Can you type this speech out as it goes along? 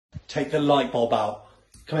take the light bulb out.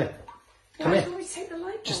 Come here. Come here. Why do we take the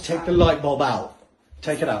light bulb Just take out? the light bulb out.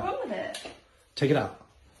 Take it out. What's wrong with it? Take it out.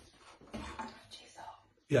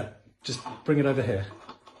 Yeah, just bring it over here.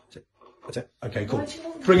 That's it. Okay, cool.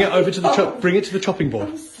 Bring it over to the bring it to the chopping board.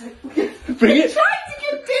 Bring it.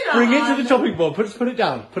 Bring it to the chopping board. Put it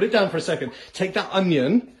down. Put it down for a second. Take that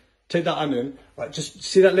onion. Take that onion. Right, just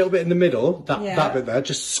see that little bit in the middle. That bit there.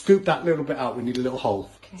 Just scoop that little bit out. We need a little hole.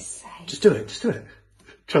 Just do it. Just do it.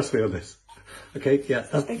 Trust me on this. Okay. Yeah.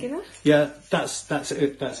 That's big enough. Yeah. That's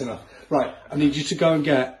it. That's enough. Right. I need you to go and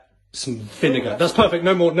get some vinegar. That's perfect.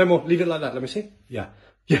 No more. No more. Leave it like that. Let me see. Yeah.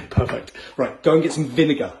 Yeah. Perfect. Right. Go and get some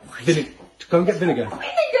vinegar. Go and get vinegar.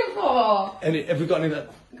 Vinegar for? Have we got any of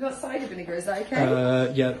that? We've got cider vinegar. Is that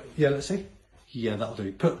okay? Yeah. Yeah. Let's see. Yeah, that'll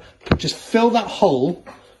do. Just fill that hole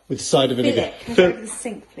with cider vinegar. Can I go to the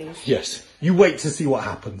sink, please? Yes. You wait to see what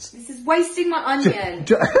happens. This is wasting my onion.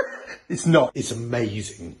 It's not. It's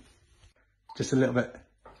amazing. Just a little bit.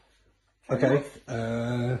 Okay.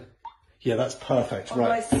 Yeah, that's perfect.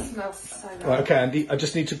 Right. It smells so nice. Right. Okay, Andy. I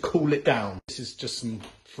just need to cool it down. This is just some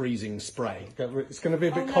freezing spray. It's going to be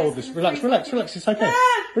a bit cold. This. Relax. It's okay.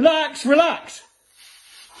 Ah! Relax.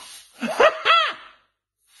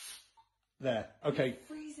 There. Okay.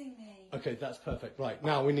 Freezing me. Okay, that's perfect. Right,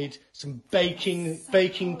 now we need some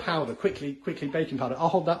baking powder. Quickly, baking powder. I'll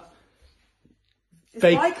hold that. Is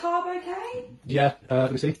bicarb okay? Yeah,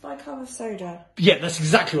 let me see. Bicarb of soda. Yeah, that's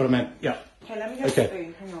exactly what I meant. Yeah. Okay, let me get a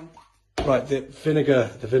spoon. Hang on. Right, the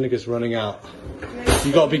vinegar's running out.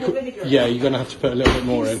 You got to be. Yeah, you're gonna have to put a little bit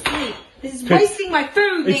more in. This is wasting my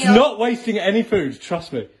food, Neil. It's not wasting any food.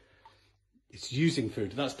 Trust me. It's using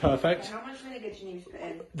food. That's perfect. How much vinegar do you need to put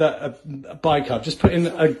in? That bicarb. Just put in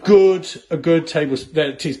a good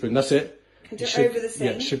teaspoon. That's it. Can you do it over the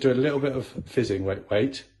sink? Yeah, should do a little bit of fizzing.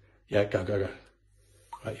 Wait. Yeah, go.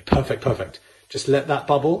 Right, perfect. Just let that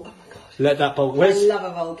bubble. Oh my God. Let that bubble. I love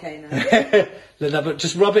a volcano. Let that.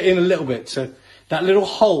 Just rub it in a little bit. So that little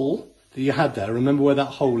hole that you had there. Remember where that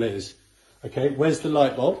hole is. Okay. Where's the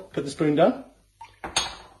light bulb? Put the spoon down.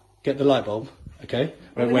 Get the light bulb. Okay.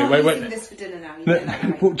 Wait. We're using this for dinner now. You know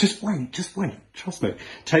that, well, just wait. Trust me.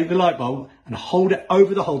 Take the light bulb and hold it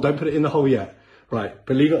over the hole. Don't put it in the hole yet. Right.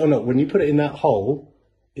 Believe it or not, when you put it in that hole,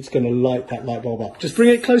 it's going to light that light bulb up. Just bring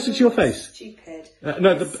it closer to your face. Stupid.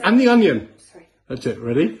 No, and the onion. Sorry. That's it.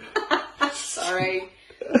 Ready? Sorry.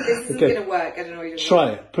 This isn't going to work. I don't know what you're doing.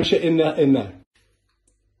 Try it. Push it in there.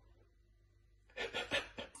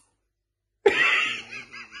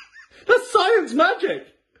 That's science magic.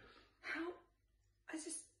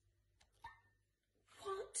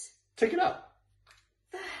 What? Take it up.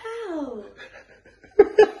 The hell?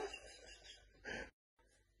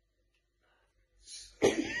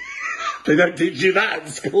 They don't teach you that at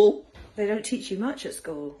school. They don't teach you much at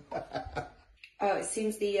school. Oh, it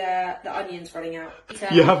seems the onion's running out.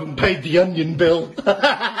 You haven't paid the onion bill.